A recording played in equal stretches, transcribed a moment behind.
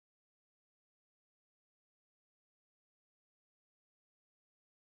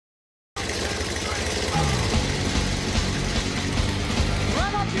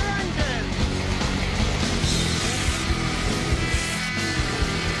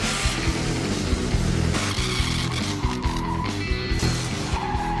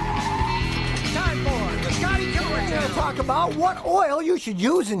talk about what oil you should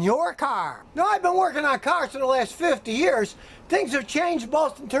use in your car. Now, I've been working on cars for the last 50 years. Things have changed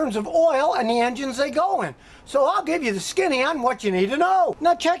both in terms of oil and the engines they go in. So I'll give you the skinny on what you need to know.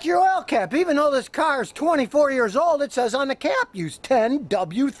 Now check your oil cap. Even though this car is 24 years old, it says on the cap, use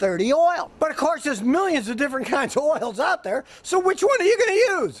 10W30 oil. But of course, there's millions of different kinds of oils out there, so which one are you going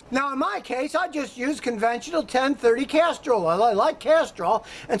to use? Now in my case, I just use conventional 1030 castor oil. I like Castrol,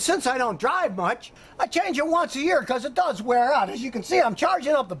 and since I don't drive much, I change it once a year because it does wear out. As you can see, I'm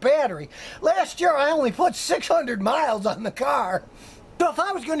charging up the battery. Last year, I only put 600 miles on the car. So if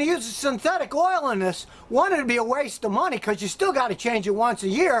I was going to use a synthetic oil on this, one, it'd be a waste of money because you still got to change it once a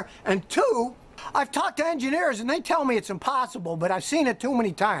year, and two, I've talked to engineers and they tell me it's impossible, but I've seen it too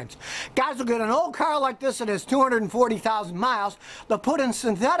many times. Guys will get an old car like this that has 240,000 miles, they'll put in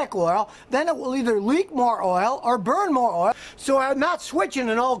synthetic oil, then it will either leak more oil or burn more oil. So I'm not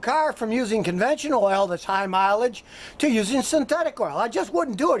switching an old car from using conventional oil that's high mileage to using synthetic oil. I just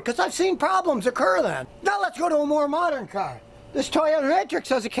wouldn't do it because I've seen problems occur then. Now let's go to a more modern car. This Toyota Matrix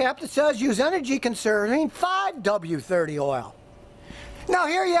has a cap that says use energy conserving 5W30 oil. Now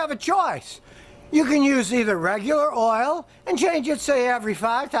here you have a choice. You can use either regular oil and change it, say, every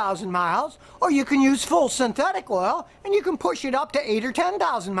 5,000 miles, or you can use full synthetic oil and you can push it up to 8,000 or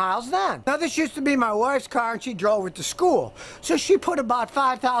 10,000 miles then. Now this used to be my wife's car and she drove it to school. So she put about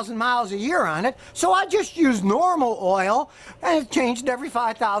 5,000 miles a year on it, so I just used normal oil and it changed every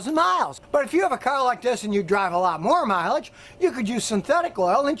 5,000 miles. But if you have a car like this and you drive a lot more mileage, you could use synthetic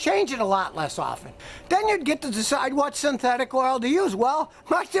oil and change it a lot less often. Then you'd get to decide what synthetic oil to use. Well,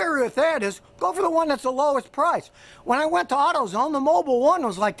 my theory with that is go for the one that's the lowest price. When I went to AutoZone, the Mobile one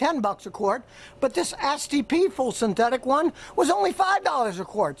was like 10 bucks a quart, but this STP full synthetic one was only $5 a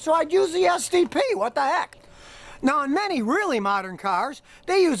quart. So I'd use the STP, what the heck? Now in many really modern cars,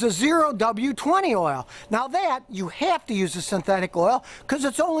 they use a 0W20 oil. Now that, you have to use a synthetic oil because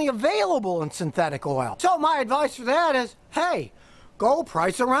it's only available in synthetic oil. So my advice for that is, hey, go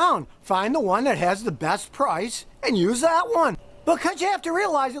price around. Find the one that has the best price and use that one. Because you have to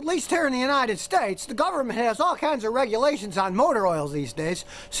realize, at least here in the United States, the government has all kinds of regulations on motor oils these days,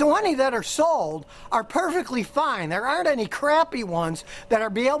 so any that are sold are perfectly fine. There aren't any crappy ones that are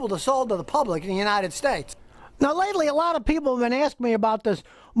be able to sold to the public in the United States. Now lately, a lot of people have been asking me about this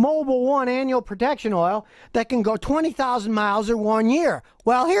Mobile One annual protection oil that can go 20,000 miles or 1 year.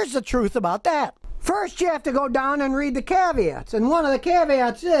 Well, here's the truth about that. First, you have to go down and read the caveats, and one of the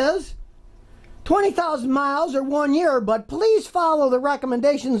caveats is 20,000 miles or 1 year, but please follow the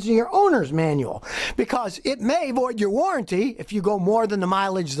recommendations in your owner's manual because it may void your warranty if you go more than the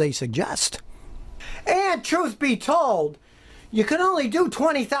mileage they suggest. And truth be told, you can only do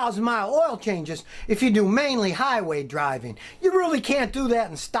 20,000 mile oil changes if you do mainly highway driving. You really can't do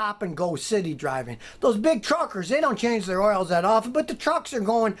that in stop and go city driving. Those big truckers, they don't change their oils that often, but the trucks are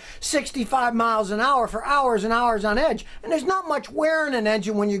going 65 miles an hour for hours and hours on edge, and there's not much wear in an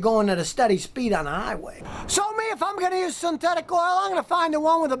engine when you're going at a steady speed on a highway. So me, if I'm going to use synthetic oil, I'm going to find the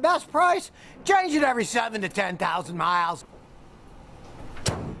one with the best price, change it every 7,000 to 10,000 miles.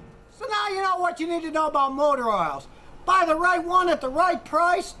 So now you know what you need to know about motor oils. Buy the right one at the right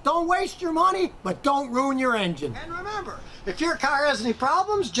price, don't waste your money, but don't ruin your engine. And remember, if your car has any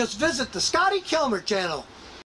problems, just visit the Scotty Kilmer channel.